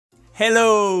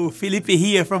Hello, Felipe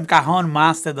here from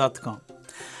CajonMaster.com.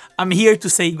 I'm here to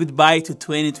say goodbye to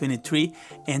 2023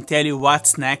 and tell you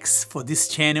what's next for this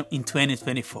channel in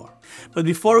 2024. But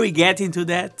before we get into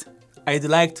that, I'd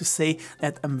like to say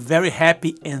that I'm very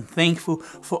happy and thankful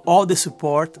for all the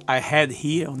support I had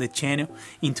here on the channel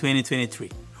in 2023.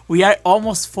 We are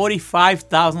almost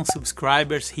 45,000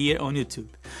 subscribers here on YouTube.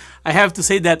 I have to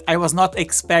say that I was not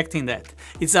expecting that.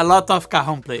 It's a lot of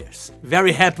Cajon players.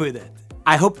 Very happy with that.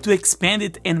 I hope to expand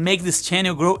it and make this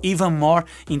channel grow even more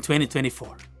in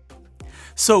 2024.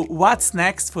 So what's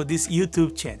next for this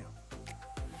YouTube channel?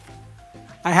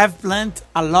 I have planned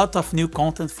a lot of new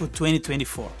content for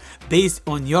 2024 based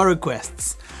on your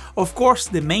requests. Of course,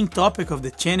 the main topic of the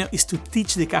channel is to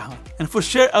teach the Cajon, and for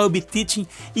sure I will be teaching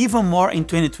even more in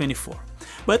 2024.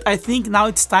 But I think now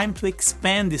it's time to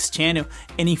expand this channel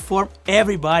and inform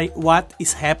everybody what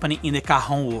is happening in the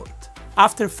Cajon world.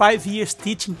 After 5 years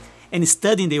teaching and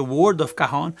studying the world of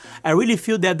Cajon, I really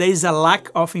feel that there is a lack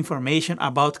of information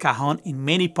about Cajon in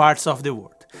many parts of the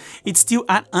world. It's still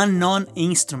an unknown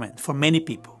instrument for many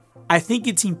people. I think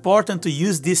it's important to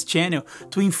use this channel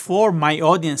to inform my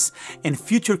audience and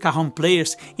future Cajon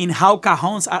players in how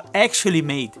Cajons are actually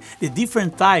made, the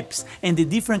different types and the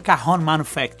different Cajon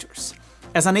manufacturers.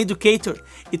 As an educator,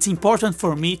 it's important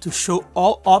for me to show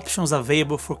all options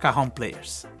available for Cajon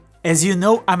players. As you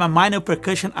know, I'm a minor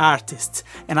percussion artist,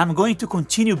 and I'm going to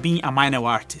continue being a minor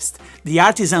artist. The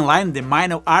artisan line, the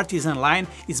minor artisan line,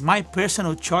 is my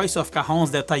personal choice of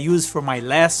Cajons that I use for my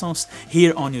lessons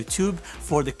here on YouTube,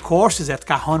 for the courses at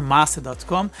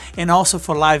CajonMaster.com, and also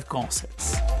for live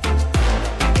concerts.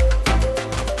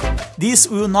 This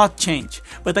will not change,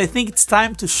 but I think it's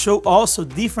time to show also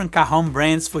different Cajon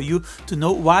brands for you to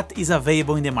know what is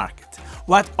available in the market,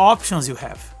 what options you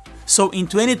have. So in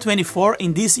 2024,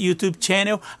 in this YouTube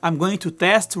channel, I'm going to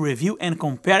test, review and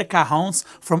compare Cajons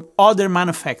from other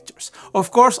manufacturers. Of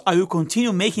course, I will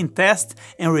continue making tests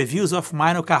and reviews of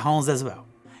minor Cajons as well.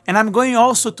 And I'm going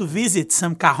also to visit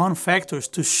some Cajon factories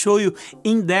to show you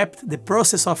in depth the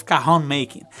process of Cajon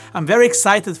making. I'm very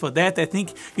excited for that. I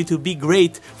think it will be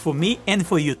great for me and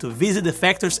for you to visit the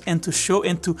factories and to show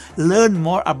and to learn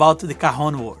more about the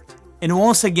Cajon world. And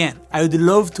once again, I would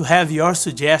love to have your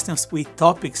suggestions with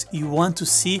topics you want to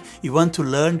see, you want to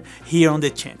learn here on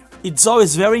the channel. It's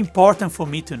always very important for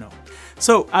me to know.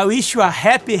 So I wish you a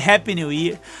happy new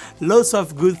year, lots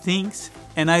of good things,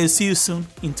 and I will see you soon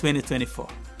in 2024.